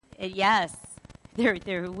Yes,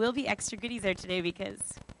 there will be extra goodies there today because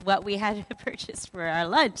what we had to purchase for our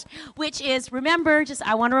lunch, which is, remember,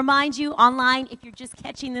 I want to remind you online, if you're just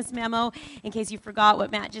catching this memo, in case you forgot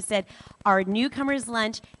what Matt just said, our newcomers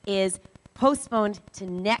lunch is postponed to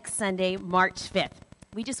next Sunday, March 5th.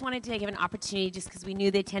 We just wanted to give an opportunity just because we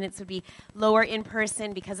knew the attendance would be lower in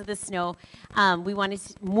person because of the snow. We wanted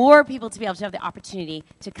more people to be able to have the opportunity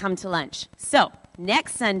to come to lunch. So,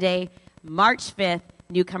 next Sunday, March 5th,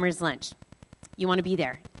 newcomers lunch. You want to be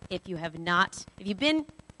there. If you've been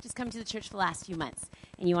just come to the church for the last few months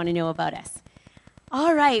and you want to know about us.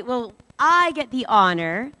 All right, well, I get the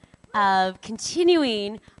honor of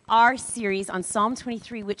continuing our series on Psalm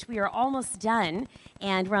 23, which we are almost done,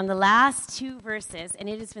 and we're on the last 2 verses, and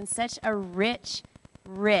it has been such a rich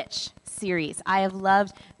series. I have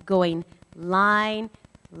loved going line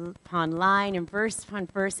upon line and verse upon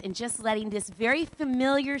verse and just letting this very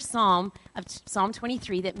familiar psalm of Psalm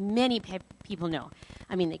 23 that many people know.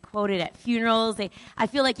 I mean, they quote it at funerals. I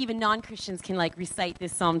feel like even non-Christians can recite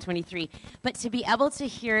this Psalm 23. But to be able to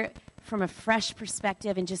hear it from a fresh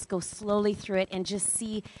perspective and just go slowly through it and just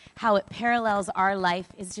see how it parallels our life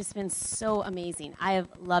has just been so amazing. I have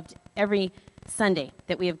loved every Sunday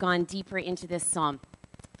that we have gone deeper into this psalm.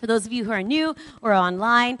 For those of you who are new or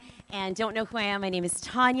online and don't know who I am, my name is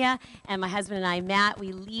Tanya, and my husband and I, Matt,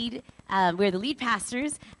 we're the lead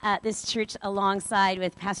pastors at this church alongside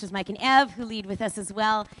with Pastors Mike and Ev, who lead with us as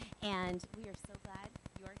well. And we are so glad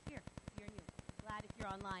you are here. You're new. Glad if you're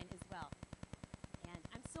online as well. And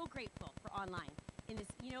I'm so grateful for online. In this,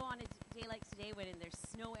 on a day like today when there's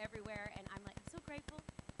snow everywhere, and I'm so grateful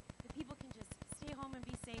that people can just stay home and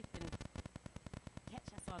be safe and catch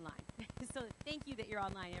us online. So thank you that you're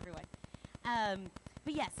online, everyone.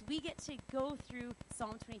 But yes, we get to go through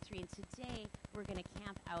Psalm 23, and today we're going to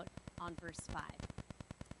camp out on verse 5.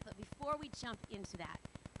 But before we jump into that,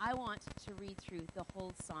 I want to read through the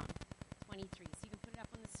whole Psalm 23, so you can put it up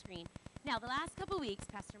on the screen. Now, the last couple of weeks,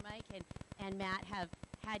 Pastor Mike and Matt have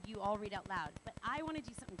had you all read out loud, but I want to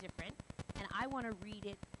do something different, and I want to read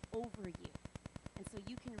it over you. And so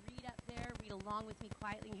you can read up there, read along with me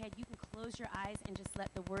quietly in your head. You can close your eyes and just let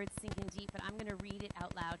the words sink in deep, but I'm going to read it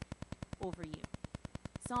out loud over you.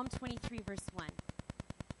 Psalm 23, verse 1.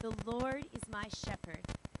 The Lord is my shepherd,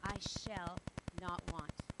 I shall not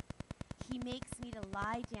want. He makes me to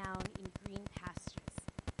lie down in green pastures.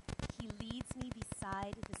 He leads me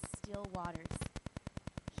beside the still waters.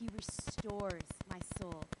 He restores my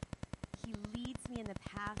soul. He leads me in the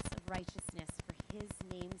paths of righteousness for his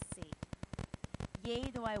name's sake.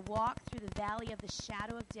 Yea, though I walk through the valley of the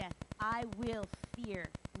shadow of death, I will fear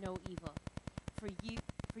no evil. For you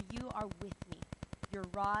are with me. Your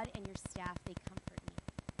rod and your staff, they comfort me.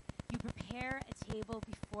 You prepare a table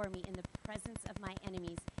before me in the presence of my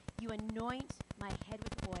enemies. You anoint my head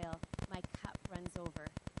with oil. My cup runs over.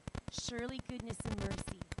 Surely goodness and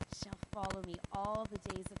mercy shall follow me all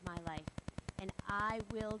the days of my life, and I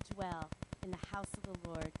will dwell in the house of the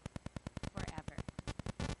Lord forever.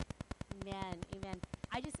 Amen. Amen.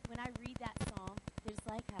 When I read that psalm, there's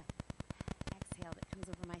like a exhale that comes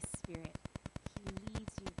over my spirit. He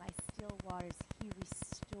leads you by still waters. He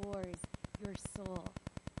restores your soul.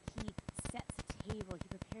 He sets a table.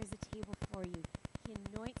 He prepares a table for you. He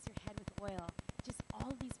anoints your head with oil. Just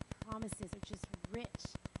all these promises are just rich.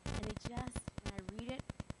 And when I read it,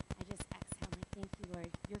 I just exhale. I thank you, Lord.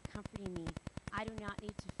 You're comforting me. I do not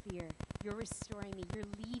need to fear. You're restoring me.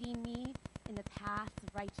 You're leading me in the path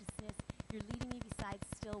of righteousness. You're leading me beside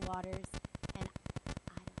still waters. And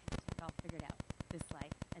I don't have to have it all figured out this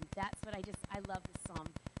life. And that's what I love this psalm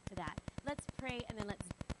for that. Let's pray, and then let's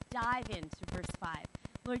dive into verse 5.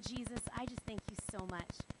 Lord Jesus, I just thank you so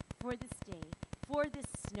much for this day, for this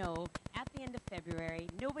snow at the end of February.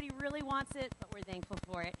 Nobody really wants it, but we're thankful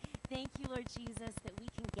for it. Thank you, Lord Jesus, that we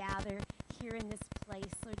can gather here in this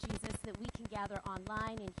place, Lord Jesus, that we can gather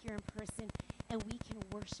online and here in person, and we can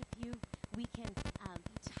worship you. We can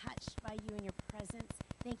be touched by you in your presence.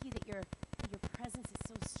 Thank you that your presence is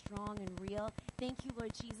so strong and real. Thank you,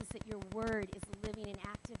 Lord Jesus, that your word is living and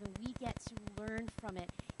active, and we get to learn from it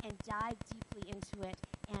and dive deeply into it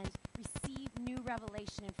and receive new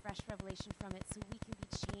revelation and fresh revelation from it so we can be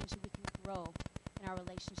changed and we can grow in our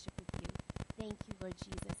relationship with you. Thank you, Lord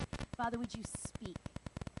Jesus. Father, would you speak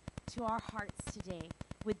to our hearts today?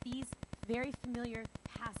 Would these very familiar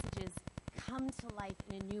passages come to life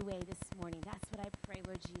in a new way this morning? That's what I pray,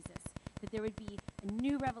 Lord Jesus, that there would be a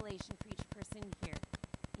new revelation for each person here.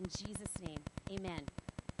 In Jesus' name, amen.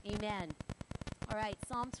 Amen. All right,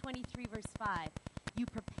 Psalm 23, verse 5. You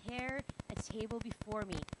prepare a table before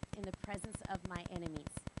me in the presence of my enemies.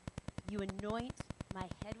 You anoint my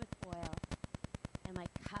head with oil, and my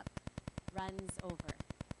cup runs over.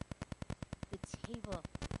 The table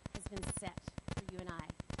has been set for you and I.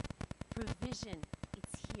 Provision,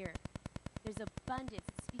 it's here. There's abundance.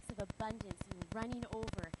 It speaks of abundance and running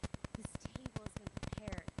over. This table has been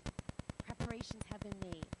prepared. Preparations have been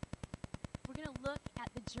made. We're going to look at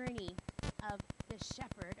the journey of the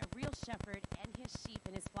shepherd, a real shepherd, and his sheep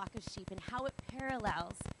and his flock of sheep, and how it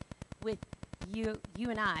parallels with you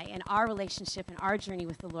and I and our relationship and our journey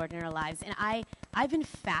with the Lord in our lives. And I've been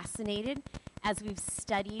fascinated as we've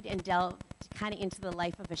studied and delved kind of into the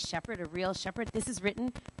life of a shepherd, a real shepherd. This is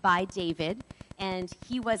written by David, and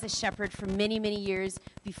he was a shepherd for many, many years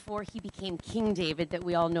before he became King David, that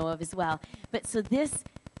we all know of as well. But so this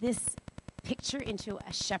picture into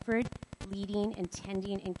a shepherd leading and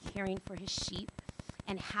tending and caring for his sheep,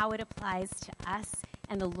 and how it applies to us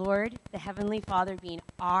and the Lord, the Heavenly Father, being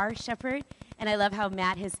our shepherd. And I love how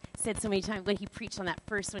Matt has said so many times when he preached on that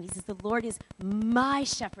first one, he says, the Lord is my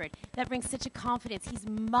shepherd. That brings such a confidence. He's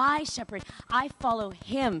my shepherd. I follow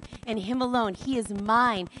him and him alone. He is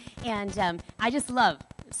mine. And I just love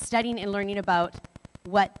studying and learning about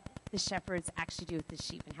what the shepherds actually do with the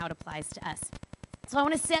sheep and how it applies to us. So I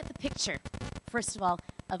want to set the picture, first of all,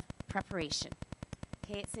 of preparation.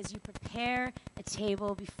 Okay, it says you prepare a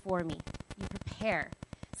table before me. You prepare.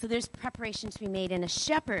 So there's preparation to be made. And a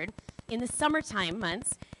shepherd, in the summertime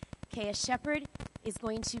months, okay, a shepherd is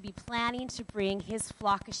going to be planning to bring his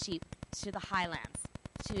flock of sheep to the highlands.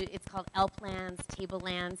 It's called elplands,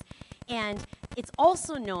 tablelands. And it's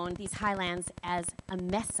also known, these highlands, as a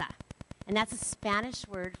mesa. And that's a Spanish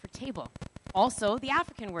word for table. Also, the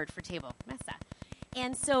African word for table, mesa.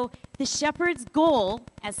 And so the shepherd's goal,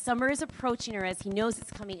 as summer is approaching or as he knows it's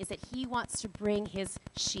coming, is that he wants to bring his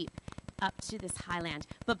sheep up to this highland.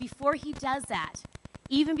 But before he does that,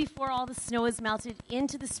 even before all the snow is melted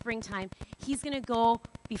into the springtime, he's going to go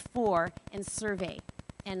before and survey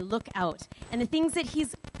and look out. And the things that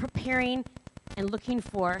he's preparing and looking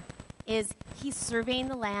for is he's surveying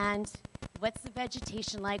the land. What's the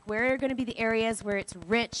vegetation like? Where are going to be the areas where it's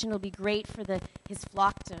rich and it'll be great for his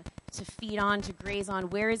flock to feed on, to graze on?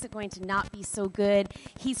 Where is it going to not be so good?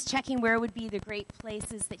 He's checking where would be the great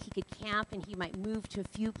places that he could camp, and he might move to a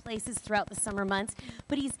few places throughout the summer months.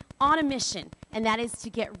 But he's on a mission, and that is to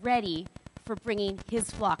get ready for bringing his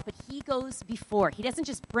flock. But he goes before. He doesn't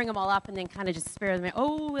just bring them all up and then kind of just spare them.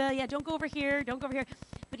 Oh, well, yeah, don't go over here, don't go over here.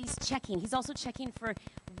 But he's checking. He's also checking for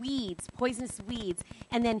weeds, poisonous weeds.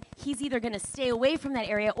 And then he's either going to stay away from that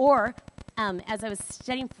area or, as I was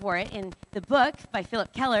studying for it in the book by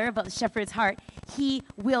Philip Keller about the shepherd's heart, he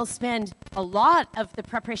will spend a lot of the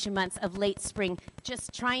preparation months of late spring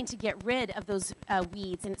just trying to get rid of those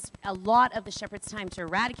weeds. And it's a lot of the shepherd's time to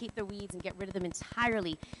eradicate the weeds and get rid of them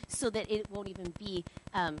entirely so that it won't even be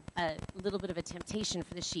a little bit of a temptation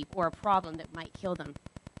for the sheep or a problem that might kill them.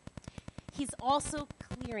 He's also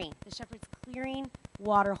clearing, the shepherd's clearing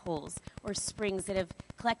water holes or springs that have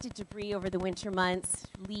collected debris over the winter months,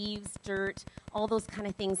 leaves, dirt, all those kind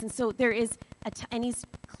of things. And so there is, and he's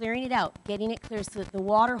clearing it out, getting it clear so that the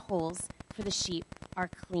water holes for the sheep are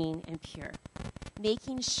clean and pure.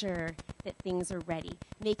 Making sure that things are ready,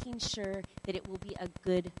 making sure that it will be a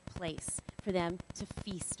good place for them to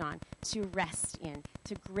feast on, to rest in,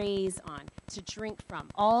 to graze on, to drink from,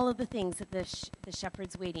 all of the things that the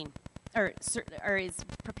shepherd's waiting or is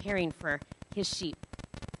preparing for his sheep.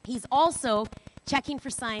 He's also checking for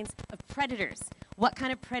signs of predators. What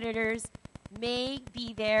kind of predators may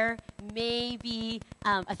be there, may be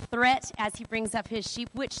a threat as he brings up his sheep,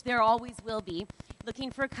 which there always will be.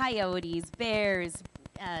 Looking for coyotes, bears,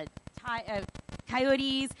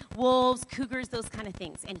 coyotes, wolves, cougars, those kind of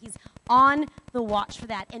things. And he's on the watch for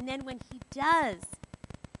that. And then when he does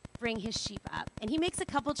bring his sheep up, and he makes a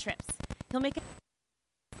couple trips, he'll make a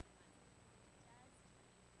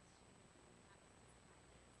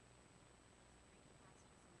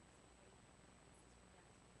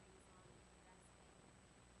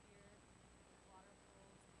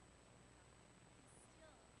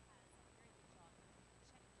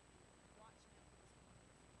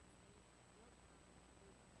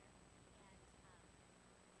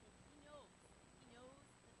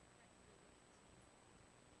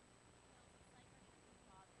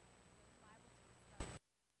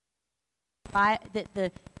that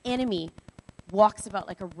the enemy walks about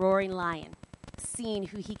like a roaring lion, seeing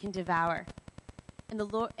who he can devour. And the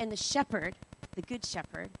Lord and the shepherd, the good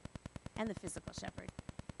shepherd, and the physical shepherd,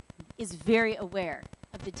 is very aware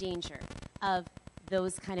of the danger of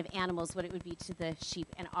those kind of animals, what it would be to the sheep.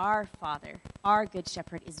 And our Father, our good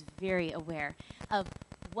shepherd, is very aware of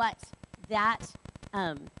what that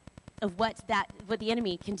of what the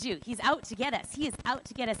enemy can do. He's out to get us. He is out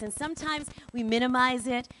to get us. And sometimes we minimize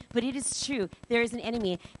it, but it is true. There is an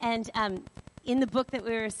enemy. And in the book that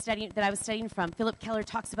I was studying from, Philip Keller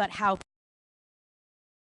talks about how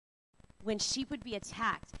when sheep would be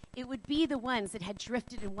attacked, it would be the ones that had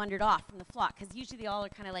drifted and wandered off from the flock, because usually they all are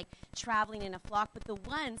kind of like traveling in a flock, but the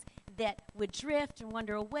ones that would drift and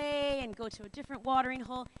wander away and go to a different watering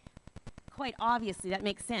hole, quite obviously, that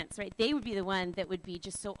makes sense, right? They would be the one that would be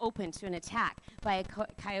just so open to an attack by a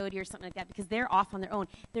coyote or something like that, because they're off on their own.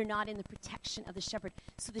 They're not in the protection of the shepherd.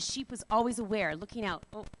 So the sheep was always aware, looking out.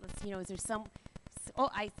 Oh, is there some...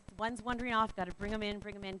 one's wandering off, got to bring them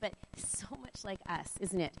in. But so much like us,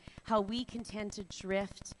 isn't it? How we can tend to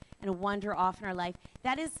drift and wander off in our life.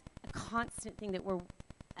 That is a constant thing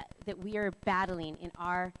that we are battling in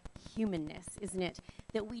our humanness, isn't it?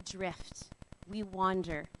 That we drift, we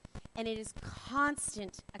wander. And it is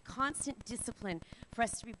a constant discipline for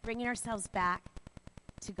us to be bringing ourselves back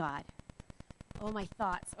to God. Oh, my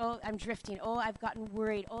thoughts. Oh, I'm drifting. Oh, I've gotten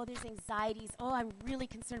worried. Oh, there's anxieties. Oh, I'm really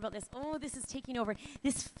concerned about this. Oh, this is taking over.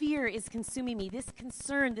 This fear is consuming me. This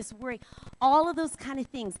concern, this worry. All of those kind of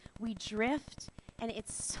things. We drift, and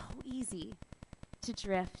it's so easy to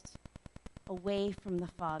drift away from the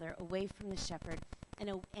Father, away from the shepherd,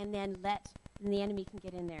 and then the enemy can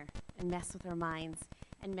get in there and mess with our minds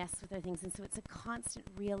and mess with our things. And so it's a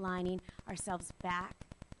constant realigning ourselves back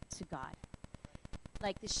to God.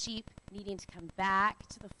 Like the sheep needing to come back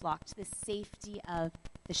to the flock, to the safety of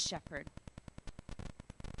the shepherd.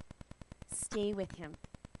 Stay with him.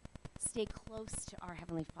 Stay close to our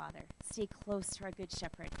Heavenly Father. Stay close to our Good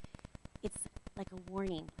Shepherd. It's like a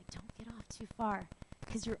warning. Like, don't get off too far,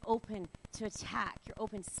 because you're open to attack. You're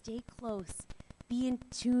open. Stay close. Be in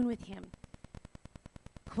tune with him.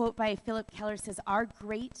 Quote by Philip Keller says, "Our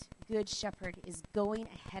great Good Shepherd is going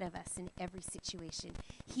ahead of us in every situation.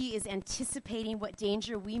 He is anticipating what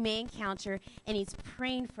danger we may encounter, and he's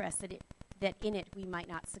praying for us that in it we might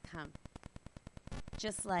not succumb."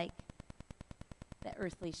 Just like the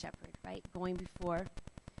earthly shepherd, right? Going before.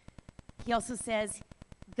 He also says,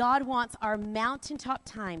 God wants our mountaintop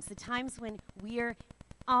times, the times when we're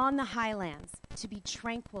on the highlands, to be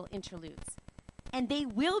tranquil interludes. And they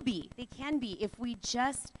can be, if we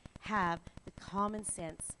just have the common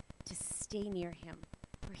sense to stay near him,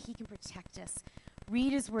 where he can protect us.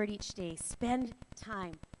 Read his word each day. Spend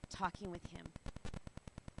time talking with him.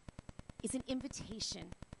 It's an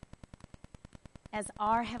invitation as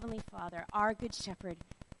our Heavenly Father, our Good Shepherd,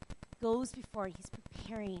 goes before. He's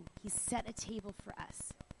preparing. He's set a table for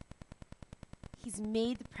us. He's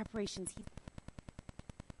made the preparations.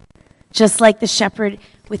 Just like the shepherd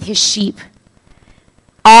with his sheep,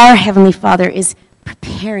 our Heavenly Father is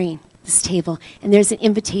preparing this table, and there's an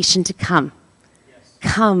invitation to come. Yes.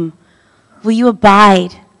 Come. Will you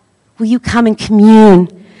abide? Will you come and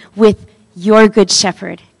commune with your Good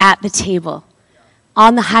Shepherd at the table?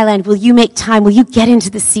 On the highland, will you make time? Will you get into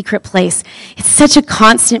the secret place? It's such a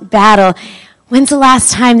constant battle. When's the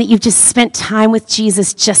last time that you've just spent time with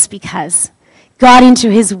Jesus just because? Got into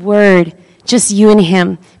his word, just you and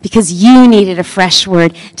him, because you needed a fresh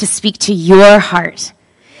word to speak to your heart.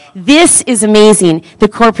 This is amazing, the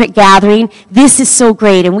corporate gathering. This is so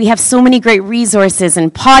great, and we have so many great resources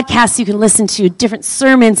and podcasts you can listen to, different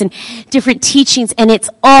sermons and different teachings, and it's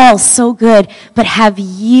all so good. But have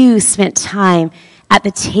you spent time at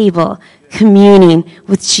the table communing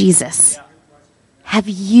with Jesus? Have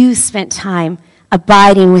you spent time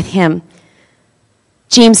abiding with him?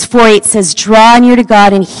 James 4:8 says, draw near to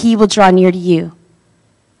God and he will draw near to you.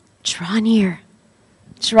 Draw near.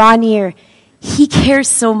 Draw near. He cares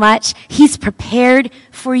so much. He's prepared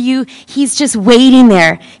for you. He's just waiting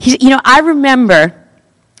there. I remember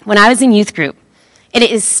when I was in youth group, and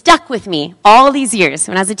it has stuck with me all these years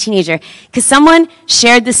when I was a teenager, because someone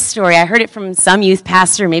shared this story. I heard it from some youth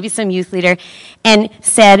pastor, maybe some youth leader, and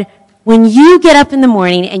said, when you get up in the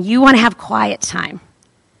morning and you want to have quiet time,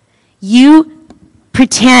 you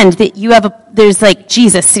pretend that there's like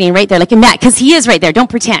Jesus sitting right there, like in that, because he is right there. Don't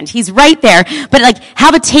pretend. He's right there. But like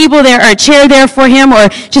have a table there or a chair there for him, or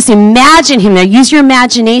just imagine him there. Use your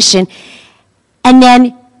imagination. And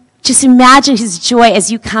then just imagine his joy as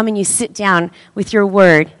you come and you sit down with your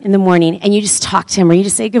word in the morning and you just talk to him, or you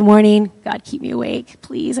just say, good morning, God, keep me awake,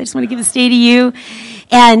 please. I just want to give this day to you.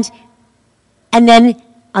 And then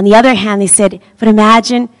on the other hand, they said, but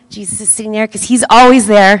imagine Jesus is sitting there, because he's always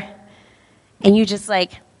there. And you just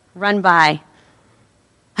like run by.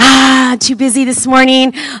 Too busy this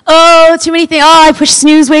morning. Oh, too many things. Oh, I pushed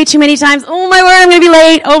snooze way too many times. Oh my word, I'm going to be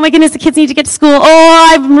late. Oh my goodness, the kids need to get to school. Oh,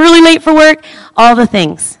 I'm really late for work. All the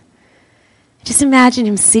things. Just imagine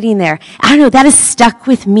him sitting there. I don't know, that has stuck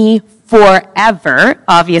with me forever,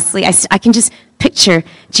 obviously. I can just picture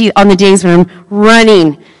on the days when I'm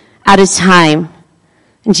running out of time.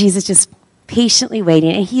 And Jesus just patiently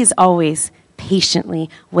waiting. And he is always patiently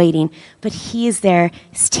waiting. But he is there.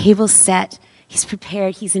 His table's set. He's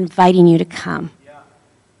prepared. He's inviting you to come.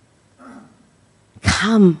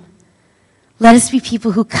 Come. Let us be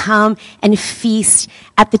people who come and feast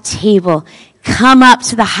at the table. Come up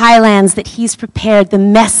to the highlands that he's prepared, the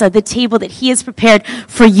mesa, the table that he has prepared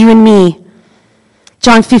for you and me.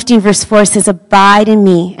 John 15, verse 4 says, abide in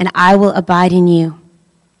me, and I will abide in you.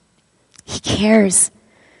 He cares.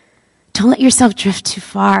 Don't let yourself drift too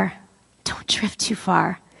far. Don't drift too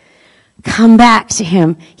far. Come back to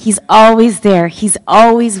him. He's always there. He's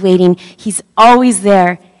always waiting. He's always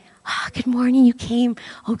there. Oh, good morning, you came.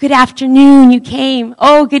 Oh, good afternoon, you came.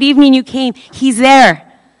 Oh, good evening, you came. He's there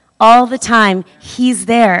all the time. He's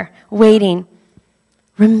there waiting.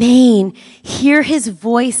 Remain. Hear his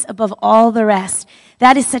voice above all the rest.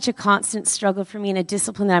 That is such a constant struggle for me and a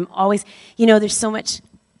discipline that I'm always, there's so much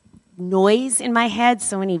noise in my head,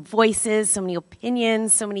 so many voices, so many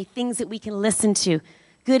opinions, so many things that we can listen to,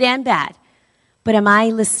 good and bad. But am I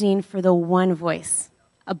listening for the one voice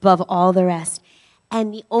above all the rest?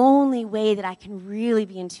 And the only way that I can really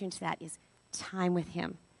be in tune to that is time with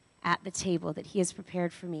him at the table that he has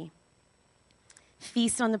prepared for me.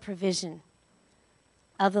 Feast on the provision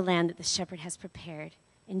of the land that the shepherd has prepared.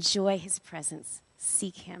 Enjoy his presence.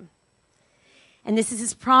 Seek him. And this is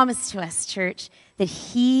his promise to us, church, that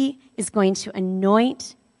he is going to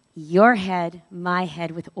anoint your head, my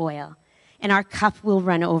head, with oil, and our cup will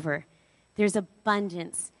run over. There's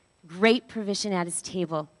abundance, great provision at his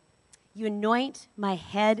table. You anoint my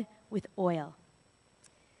head with oil.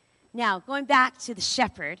 Now, going back to the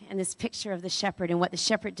shepherd and this picture of the shepherd and what the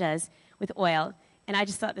shepherd does with oil, and I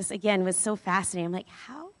just thought this, again, was so fascinating. I'm like,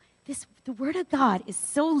 the Word of God is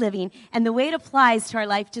so living, and the way it applies to our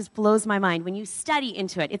life just blows my mind. When you study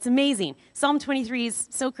into it, it's amazing. Psalm 23 is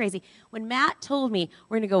so crazy. When Matt told me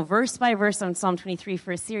we're going to go verse by verse on Psalm 23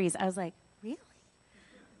 for a series, I was like, really?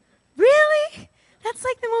 Really? That's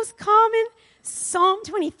like the most common Psalm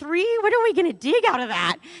 23? What are we going to dig out of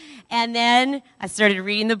that? And then I started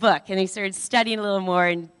reading the book, and I started studying a little more,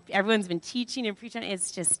 and everyone's been teaching and preaching.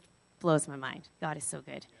 It just blows my mind. God is so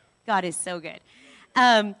good. God is so good.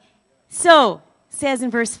 So, says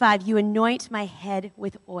in verse 5, you anoint my head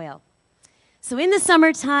with oil. So in the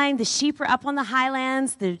summertime, the sheep are up on the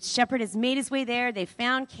highlands. The shepherd has made his way there. They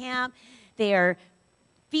found camp. They are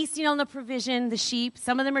feasting on the provision, the sheep.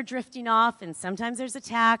 Some of them are drifting off, and sometimes there's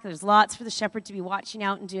attack. There's lots for the shepherd to be watching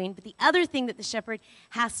out and doing. But the other thing that the shepherd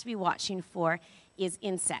has to be watching for is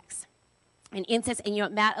insects. And insects,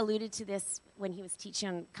 and Matt alluded to this when he was teaching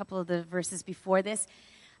on a couple of the verses before this,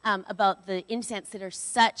 about the insects that are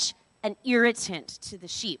such an irritant to the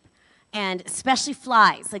sheep. And especially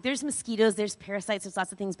flies. Like there's mosquitoes, there's parasites, there's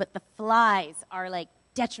lots of things, but the flies are like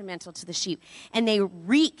detrimental to the sheep. And they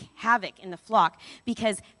wreak havoc in the flock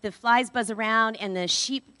because the flies buzz around and the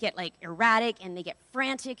sheep get like erratic and they get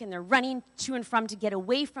frantic and they're running to and from to get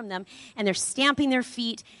away from them and they're stamping their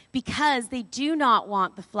feet because they do not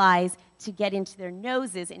want the flies to get into their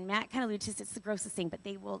noses. And Matt kind of alluded to this, it's the grossest thing, but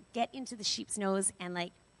they will get into the sheep's nose and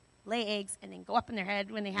like lay eggs and then go up in their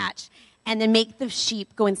head when they hatch and then make the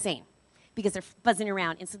sheep go insane because they're buzzing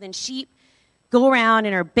around. And so then sheep go around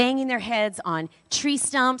and are banging their heads on tree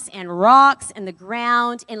stumps and rocks and the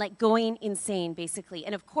ground and like going insane basically.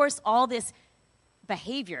 And of course all this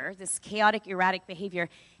behavior, this chaotic, erratic behavior,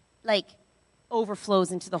 like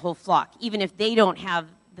overflows into the whole flock. Even if they don't have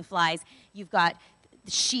the flies, you've got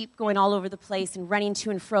the sheep going all over the place and running to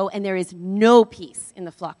and fro, and there is no peace in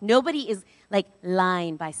the flock. Nobody is like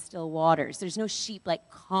lying by still waters. There's no sheep like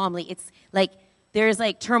calmly. It's like there's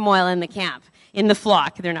like turmoil in the camp, in the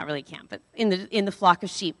flock. They're not really camp, but in the flock of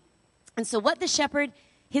sheep. And so what the shepherd,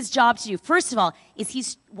 his job to do, first of all, is he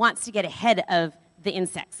wants to get ahead of the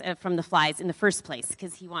insects from the flies in the first place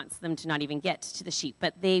because he wants them to not even get to the sheep,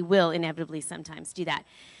 but they will inevitably sometimes do that.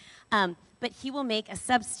 But he will make a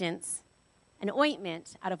substance, an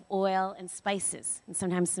ointment out of oil and spices and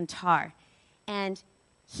sometimes some tar. And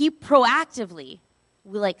he proactively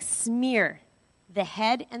will like smear the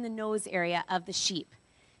head and the nose area of the sheep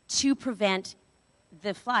to prevent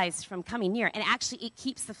the flies from coming near. And actually it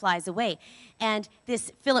keeps the flies away. And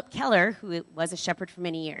this Philip Keller, who was a shepherd for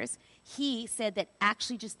many years, he said that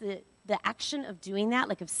actually just the action of doing that,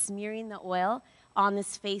 like of smearing the oil on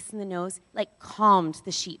this face and the nose, like calmed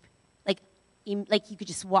the sheep. Like you could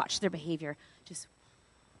just watch their behavior. Just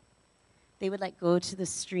they would like go to the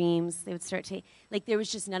streams. They would start to like there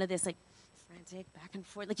was just none of this like frantic, back and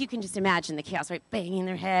forth. Like, you can just imagine the chaos, right? Banging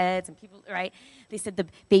their heads and people, right? They said the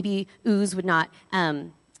baby ooze would not,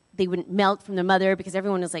 they wouldn't melt from their mother because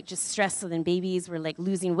everyone was, like, just stressed. So then babies were, like,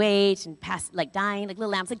 losing weight and dying, like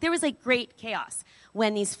little lambs. Like, there was, like, great chaos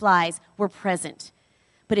when these flies were present.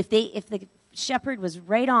 But if the shepherd was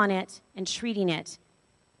right on it and treating it,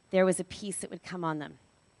 there was a peace that would come on them.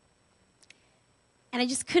 And I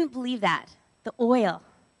just couldn't believe that. The oil,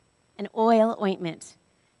 an oil ointment,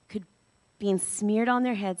 being smeared on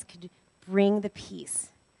their heads could bring the peace.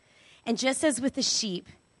 And just as with the sheep,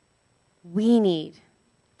 we need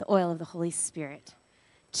the oil of the Holy Spirit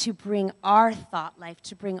to bring our thought life,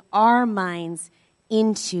 to bring our minds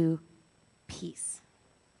into peace.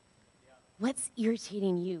 What's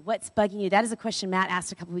irritating you? What's bugging you? That is a question Matt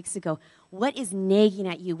asked a couple weeks ago. What is nagging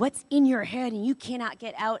at you? What's in your head and you cannot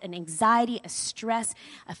get out? An anxiety, a stress,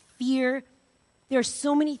 a fear. There are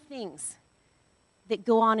so many things that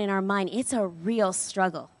go on in our mind. It's a real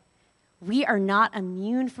struggle. We are not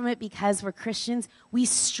immune from it because we're Christians. We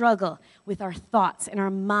struggle with our thoughts and our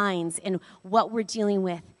minds and what we're dealing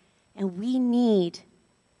with. And we need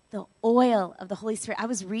the oil of the Holy Spirit. I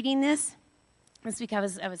was reading this week. I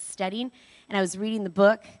was studying, and I was reading the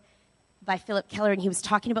book by Philip Keller, and he was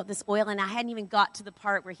talking about this oil, and I hadn't even got to the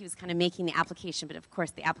part where he was kind of making the application, but of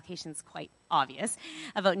course the application is quite obvious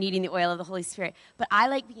about needing the oil of the Holy Spirit. But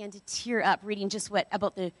I began to tear up reading just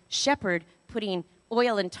about the shepherd putting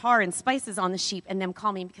oil and tar and spices on the sheep and them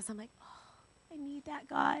calming, because I'm like, oh, I need that,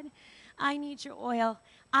 God. I need your oil.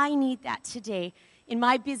 I need that today. In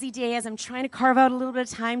my busy day, as I'm trying to carve out a little bit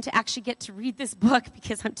of time to actually get to read this book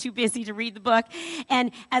because I'm too busy to read the book,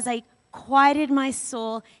 and as I quieted my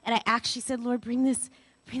soul, and I actually said, Lord, bring this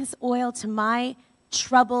oil to my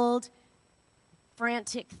troubled,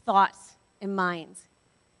 frantic thoughts and minds.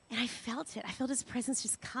 And I felt it. I felt his presence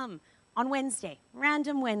just come on Wednesday,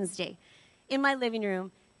 random Wednesday, in my living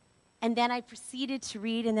room. And then I proceeded to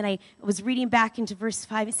read, and then I was reading back into verse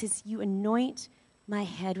 5. It says, you anoint my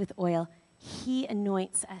head with oil. He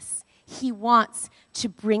anoints us. He wants to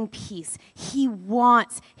bring peace. He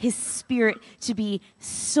wants his spirit to be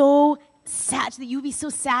so that you would be so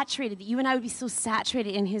saturated, that you and I would be so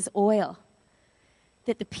saturated in his oil,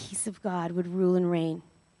 that the peace of God would rule and reign.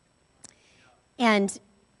 And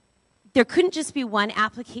there couldn't just be one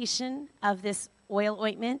application of this oil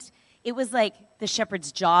ointment. It was like the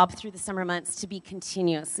shepherd's job through the summer months to be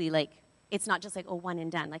continuously, it's not just one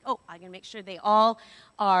and done. I'm going to make sure they all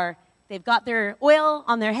are. They've got their oil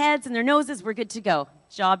on their heads and their noses. We're good to go.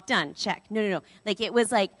 Job done. Check. No. It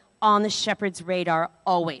was on the shepherd's radar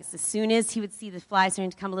always. As soon as he would see the flies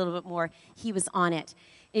starting to come a little bit more, he was on it.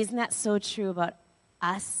 Isn't that so true about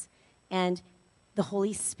us and the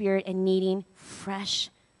Holy Spirit and needing fresh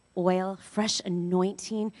oil, fresh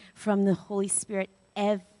anointing from the Holy Spirit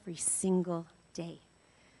every single day?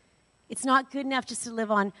 It's not good enough just to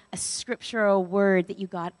live on a scripture or a word that you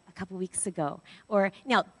got a couple weeks ago.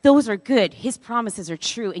 Now, those are good. His promises are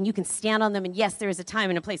true, and you can stand on them. And yes, there is a time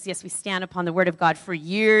and a place. Yes, we stand upon the word of God for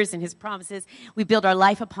years and his promises. We build our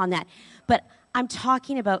life upon that. But I'm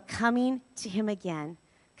talking about coming to him again,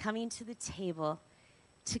 coming to the table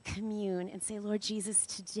to commune and say, Lord Jesus,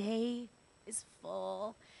 today is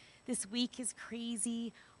full. This week is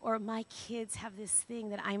crazy, or my kids have this thing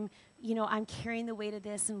that I'm carrying the weight of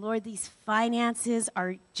this, and Lord, these finances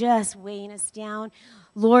are just weighing us down.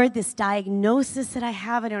 Lord, this diagnosis that I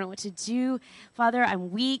have, I don't know what to do. Father,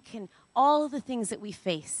 I'm weak, and all of the things that we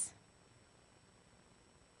face.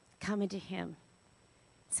 Come into him,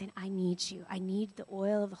 saying, I need you. I need the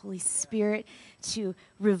oil of the Holy Spirit to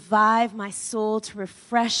revive my soul, to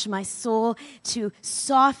refresh my soul, to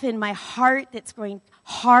soften my heart that's growing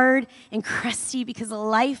hard and crusty because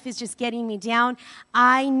life is just getting me down.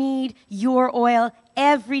 I need your oil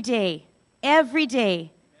every day. Every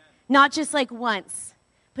day. Not just once,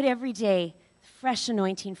 but every day. Fresh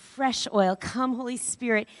anointing, fresh oil. Come, Holy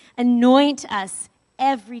Spirit, anoint us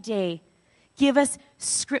every day. Give us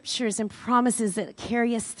scriptures and promises that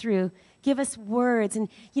carry us through. Give us words. And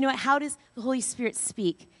you know what? How does the Holy Spirit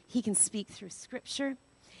speak? He can speak through scripture.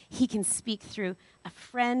 He can speak through a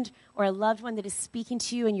friend or a loved one that is speaking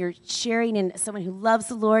to you, and you're sharing in someone who loves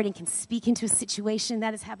the Lord and can speak into a situation.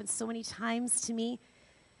 That has happened so many times to me.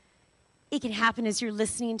 It can happen as you're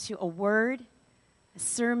listening to a word, a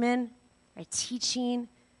sermon, or a teaching.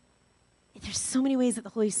 There's so many ways that the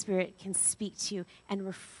Holy Spirit can speak to you and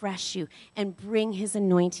refresh you and bring his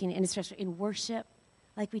anointing, and especially in worship,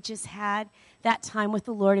 like we just had, that time with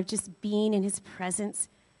the Lord of just being in his presence,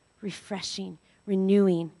 refreshing,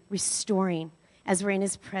 renewing, restoring as we're in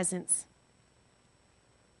his presence.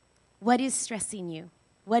 What is stressing you?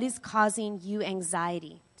 What is causing you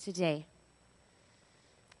anxiety today?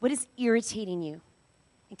 What is irritating you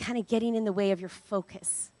and kind of getting in the way of your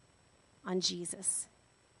focus on Jesus?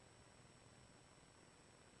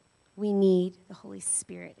 We need the Holy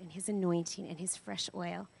Spirit and his anointing and his fresh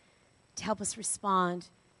oil to help us respond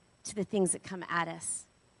to the things that come at us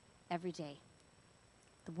every day.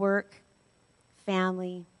 The work,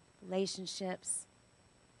 family, relationships,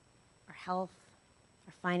 our health,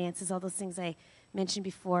 our finances, all those things I mentioned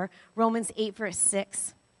before. Romans 8, verse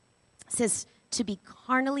 6 says, to be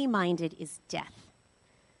carnally minded is death,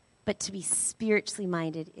 but to be spiritually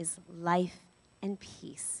minded is life and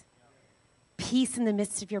peace. Peace in the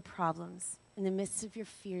midst of your problems, in the midst of your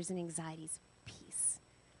fears and anxieties. Peace.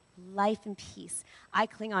 Life and peace. I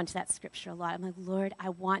cling on to that scripture a lot. I'm like, Lord, I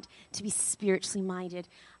want to be spiritually minded.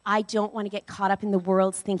 I don't want to get caught up in the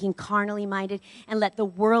world's thinking, carnally minded, and let the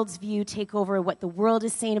world's view take over what the world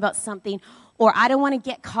is saying about something. Or I don't want to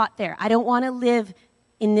get caught there. I don't want to live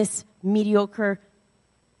in this mediocre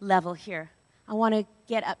level here. I want to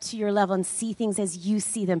get up to your level and see things as you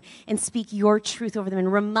see them and speak your truth over them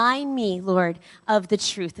and remind me, Lord, of the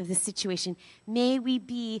truth of the situation. May we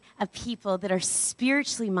be a people that are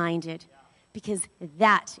spiritually minded, because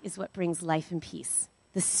that is what brings life and peace.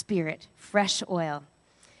 The Spirit, fresh oil.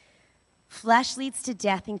 Flesh leads to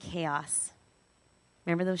death and chaos.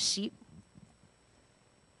 Remember those sheep?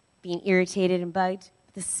 Being irritated and bugged?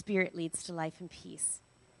 The Spirit leads to life and peace.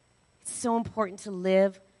 It's so important to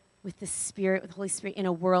live with the Spirit, with the Holy Spirit, in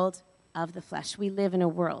a world of the flesh. We live in a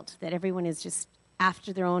world that everyone is just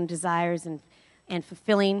after their own desires and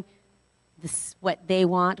fulfilling what they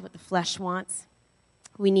want, what the flesh wants.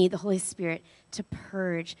 We need the Holy Spirit to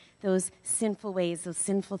purge those sinful ways, those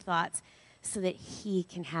sinful thoughts, so that he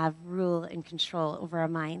can have rule and control over our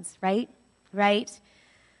minds, right? Right?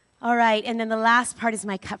 All right, and then the last part is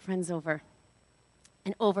my cup runs over.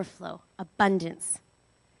 An overflow, abundance.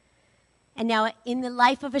 And now in the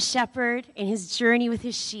life of a shepherd, in his journey with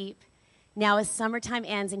his sheep, now as summertime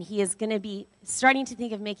ends and he is going to be starting to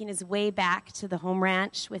think of making his way back to the home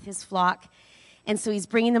ranch with his flock. And so he's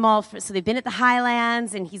bringing them all, so they've been at the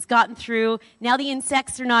highlands and he's gotten through. Now the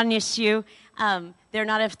insects are not an issue. They're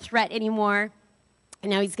not a threat anymore. And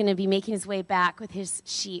now he's going to be making his way back with his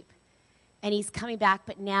sheep. And he's coming back,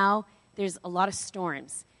 but now there's a lot of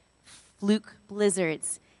storms, fluke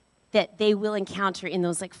blizzards that they will encounter in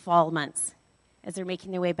those like fall months as they're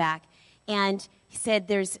making their way back. And he said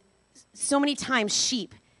there's so many times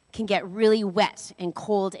sheep can get really wet and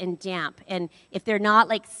cold and damp. And if they're not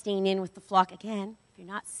like staying in with the flock, again, if you're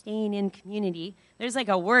not staying in community, there's like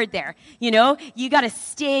a word there, you know? You got to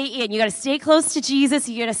stay in. You got to stay close to Jesus.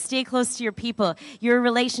 You got to stay close to your people, your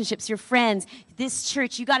relationships, your friends, this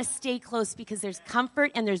church. You got to stay close because there's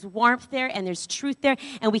comfort and there's warmth there and there's truth there.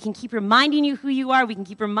 And we can keep reminding you who you are. We can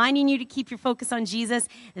keep reminding you to keep your focus on Jesus.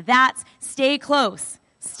 That's stay close.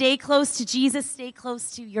 Stay close to Jesus. Stay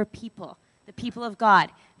close to your people, the people of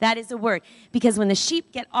God. That is a word. Because when the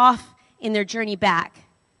sheep get off in their journey back,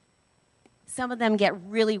 some of them get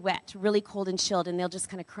really wet, really cold and chilled, and they'll just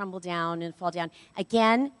kind of crumble down and fall down.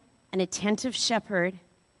 Again, an attentive shepherd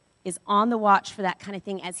is on the watch for that kind of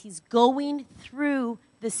thing as he's going through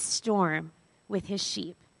the storm with his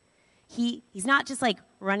sheep. He's not just like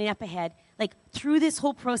running up ahead. Like through this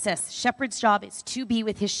whole process, shepherd's job is to be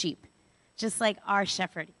with his sheep, just like our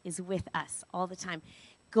shepherd is with us all the time.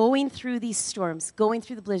 Going through these storms, going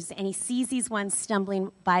through the blizzards, and he sees these ones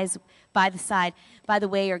stumbling by the side, by the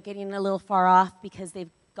way, or getting a little far off because they've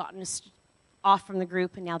gotten off from the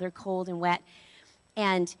group and now they're cold and wet.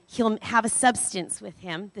 And he'll have a substance with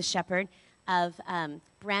him, the shepherd, of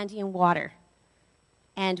brandy and water.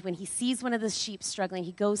 And when he sees one of the sheep struggling,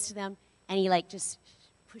 he goes to them and he like just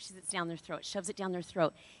pushes it down their throat, shoves it down their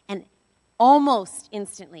throat. And almost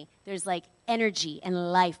instantly, there's like energy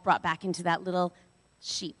and life brought back into that little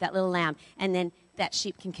sheep, that little lamb, and then that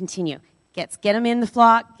sheep can continue. Get them in the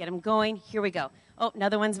flock, get them going. Here we go. Oh,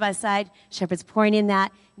 another one's by the side. Shepherd's pouring in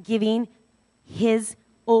that, giving his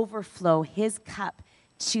overflow, his cup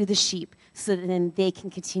to the sheep so that then they can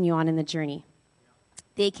continue on in the journey.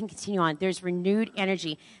 They can continue on. There's renewed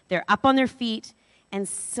energy. They're up on their feet, and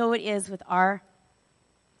so it is with our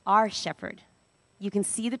shepherd. You can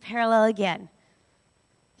see the parallel again.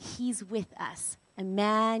 He's with us.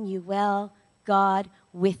 Emmanuel, God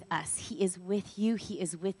with us. He is with you. He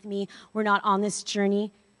is with me. We're not on this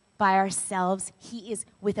journey by ourselves. He is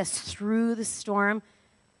with us through the storm,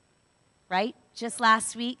 right? Just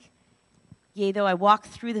last week, yea, though I walk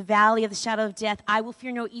through the valley of the shadow of death, I will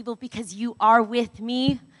fear no evil because you are with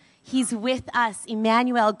me. He's with us.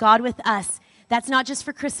 Emmanuel, God with us. That's not just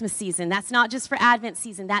for Christmas season. That's not just for Advent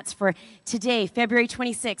season. That's for today, February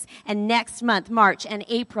 26th, and next month, March, and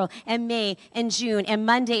April, and May, and June, and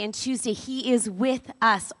Monday, and Tuesday. He is with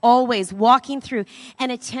us always, walking through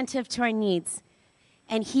and attentive to our needs.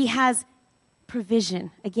 And he has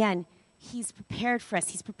provision. Again, he's prepared for us.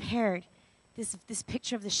 He's prepared. This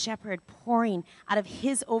picture of the shepherd pouring out of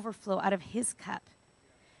his overflow, out of his cup,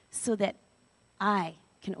 so that I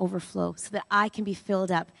can overflow, so that I can be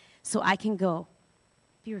filled up, so I can go,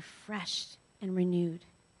 be refreshed and renewed.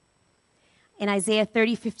 In Isaiah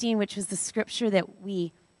 30:15, which was the scripture that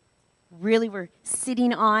we really were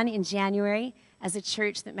sitting on in January as a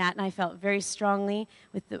church, that Matt and I felt very strongly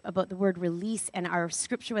about the word release, and our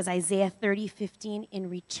scripture was Isaiah 30:15, in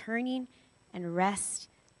returning and rest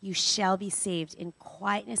you shall be saved, in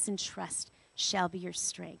quietness and trust shall be your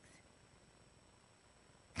strength.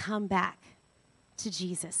 Come back to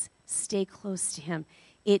Jesus. Stay close to him.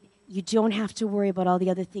 You don't have to worry about all the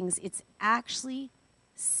other things. It's actually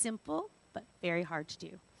simple, but very hard to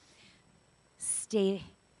do. Stay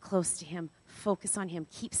close to him. Focus on him.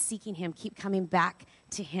 Keep seeking him. Keep coming back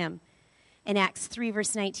to him. In Acts 3,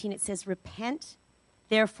 verse 19, it says, repent,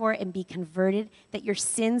 therefore, and be converted, that your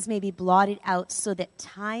sins may be blotted out, so that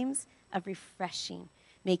times of refreshing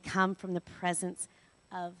may come from the presence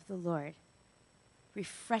of the Lord.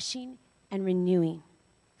 Refreshing and renewing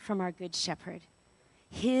from our good shepherd.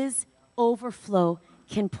 His overflow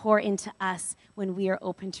can pour into us when we are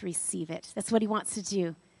open to receive it. That's what he wants to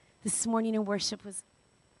do. This morning in worship was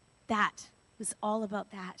all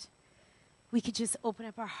about that. We could just open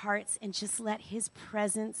up our hearts and just let his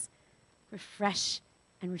presence refresh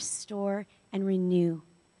and restore and renew.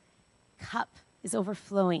 Cup is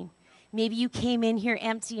overflowing. Maybe you came in here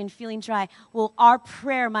empty and feeling dry. Well,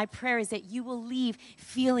 my prayer is that you will leave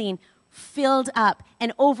feeling filled up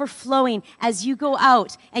and overflowing as you go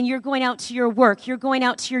out, and you're going out to your work, you're going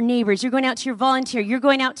out to your neighbors, you're going out to your volunteer, you're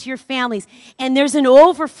going out to your families, and there's an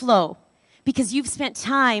overflow because you've spent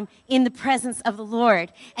time in the presence of the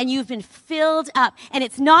Lord, and you've been filled up. And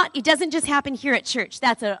it doesn't just happen here at church.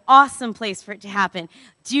 That's an awesome place for it to happen.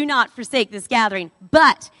 Do not forsake this gathering.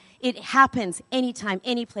 But it happens anytime,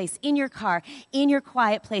 any place, in your car, in your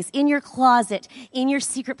quiet place, in your closet, in your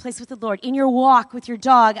secret place with the Lord, in your walk with your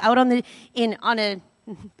dog out on a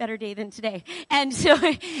better day than today. And so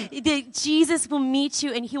Jesus will meet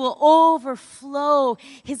you, and he will overflow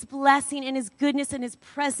his blessing and his goodness and his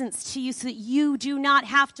presence to you, so that you do not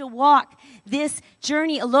have to walk this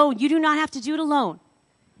journey alone. You do not have to do it alone.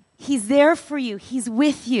 He's there for you. He's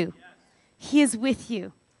with you. He is with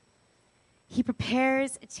you. He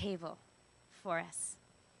prepares a table for us.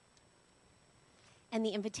 And the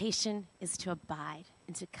invitation is to abide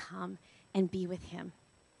and to come and be with him.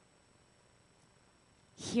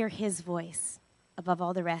 Hear his voice above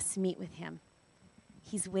all the rest. Meet with him.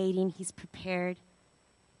 He's waiting. He's prepared.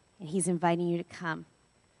 And he's inviting you to come.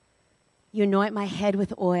 You anoint my head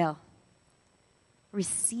with oil.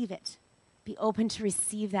 Receive it. Be open to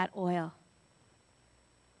receive that oil.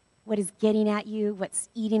 What is getting at you, what's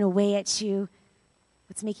eating away at you,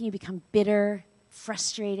 what's making you become bitter,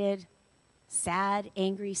 frustrated, sad,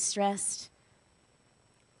 angry, stressed.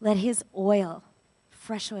 Let his oil,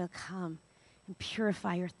 fresh oil, come and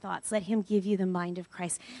purify your thoughts. Let him give you the mind of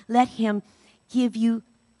Christ. Let him give you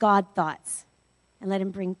God thoughts, and let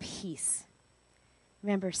him bring peace.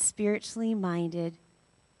 Remember, spiritually minded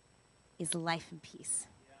is life and peace.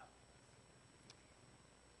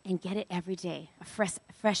 And get it every day, a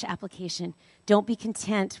fresh application. Don't be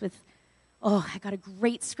content with, I got a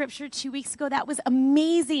great scripture 2 weeks ago. That was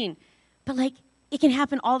amazing. But it can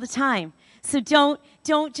happen all the time. So don't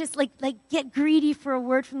just get greedy for a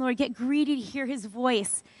word from the Lord. Get greedy to hear his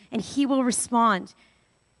voice, and he will respond.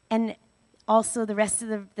 And also the rest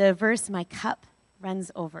of the verse, my cup runs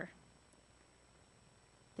over.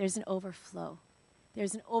 There's an overflow.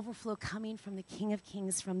 There's an overflow coming from the King of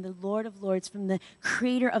Kings, from the Lord of Lords, from the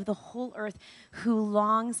creator of the whole earth, who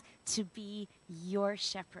longs to be your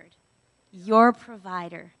shepherd, your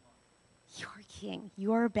provider, your king,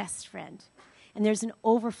 your best friend. And there's an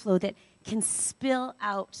overflow that can spill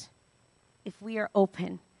out if we are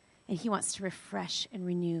open. And he wants to refresh and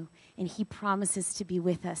renew. And he promises to be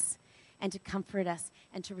with us and to comfort us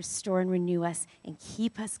and to restore and renew us and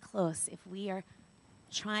keep us close if we are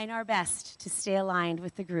trying our best to stay aligned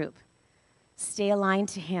with the group. Stay aligned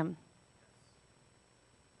to him.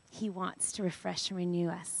 He wants to refresh and renew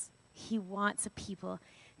us. He wants a people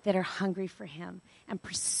that are hungry for him and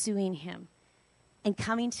pursuing him and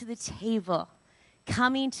coming to the table,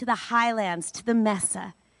 coming to the highlands, to the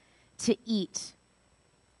mesa, to eat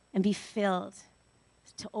and be filled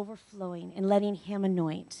to overflowing and letting him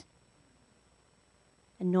anoint.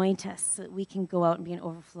 Anoint us so that we can go out and be an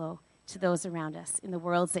overflow to those around us in the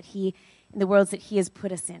worlds that He has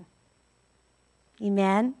put us in.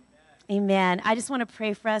 Amen? Amen. I just want to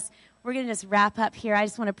pray for us. We're going to just wrap up here. I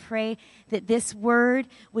just want to pray that this word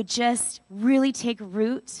would just really take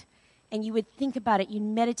root and you would think about it. You'd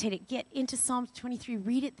meditate it. Get into Psalm 23.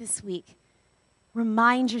 Read it this week.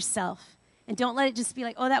 Remind yourself. And don't let it just be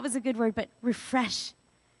like, oh, that was a good word, but refresh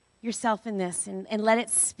yourself in this and let it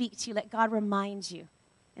speak to you. Let God remind you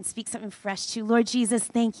and speak something fresh to you. Lord Jesus,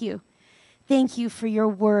 thank you. Thank you for your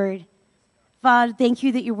word. Father, thank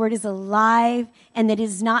you that your word is alive and that it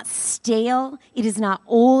is not stale. It is not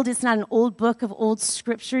old. It's not an old book of old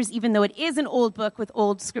scriptures, even though it is an old book with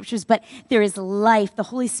old scriptures, but there is life. The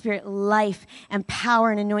Holy Spirit, life and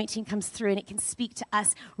power and anointing comes through, and it can speak to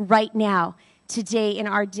us right now, today, in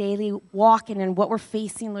our daily walk and in what we're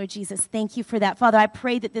facing, Lord Jesus. Thank you for that. Father, I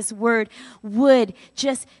pray that this word would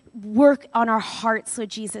just work on our hearts, Lord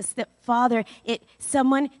Jesus, that, Father,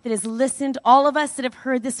 someone that has listened, all of us that have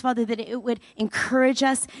heard this, Father, that it would encourage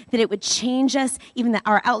us, that it would change us, even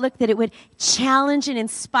our outlook, that it would challenge and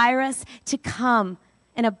inspire us to come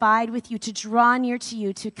and abide with you, to draw near to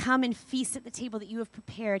you, to come and feast at the table that you have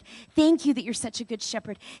prepared. Thank you that you're such a good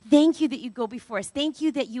shepherd. Thank you that you go before us. Thank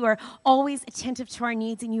you that you are always attentive to our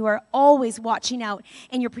needs and you are always watching out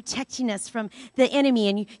and you're protecting us from the enemy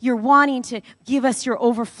and you're wanting to give us your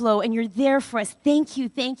overflow and you're there for us. Thank you,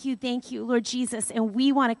 thank you, thank you, Lord Jesus. And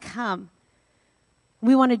we want to come.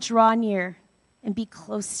 We want to draw near and be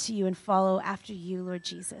close to you and follow after you, Lord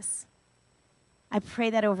Jesus. I pray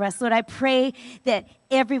that over us. Lord, I pray that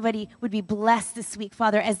everybody would be blessed this week,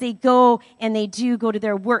 Father, as they go and they do go to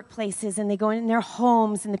their workplaces and they go in their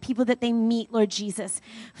homes and the people that they meet, Lord Jesus.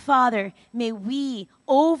 Father, may we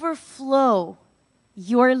overflow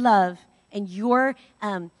your love and your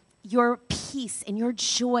peace and your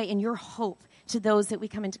joy and your hope to those that we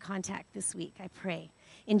come into contact this week, I pray.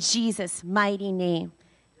 In Jesus' mighty name,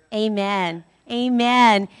 amen.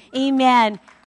 Amen. Amen.